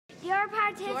Your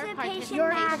participation Your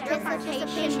matters.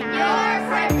 participation Your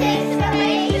matters.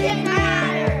 participation matters.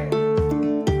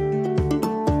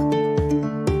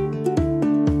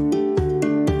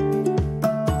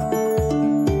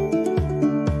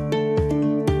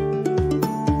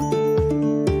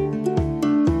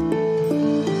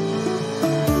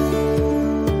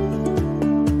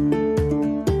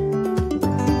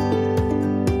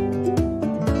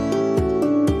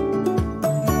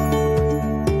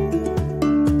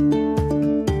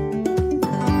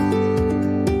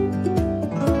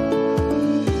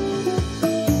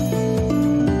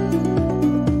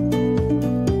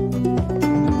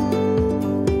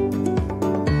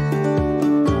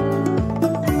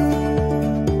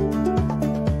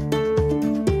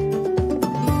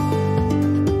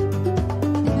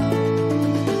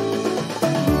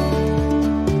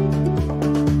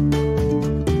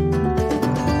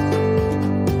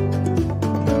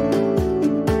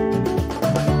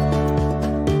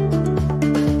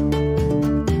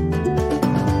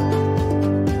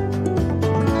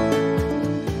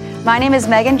 My name is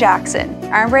Megan Jackson,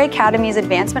 Armbrae Academy's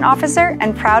Advancement Officer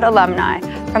and proud alumni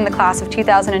from the class of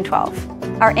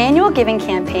 2012. Our annual giving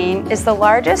campaign is the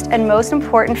largest and most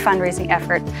important fundraising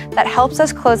effort that helps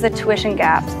us close the tuition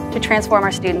gaps to transform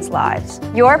our students' lives.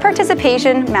 Your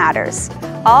participation matters.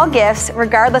 All gifts,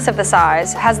 regardless of the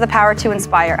size, has the power to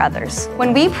inspire others.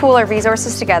 When we pool our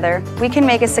resources together, we can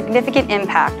make a significant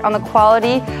impact on the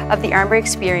quality of the Armbrae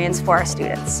experience for our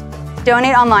students.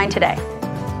 Donate online today.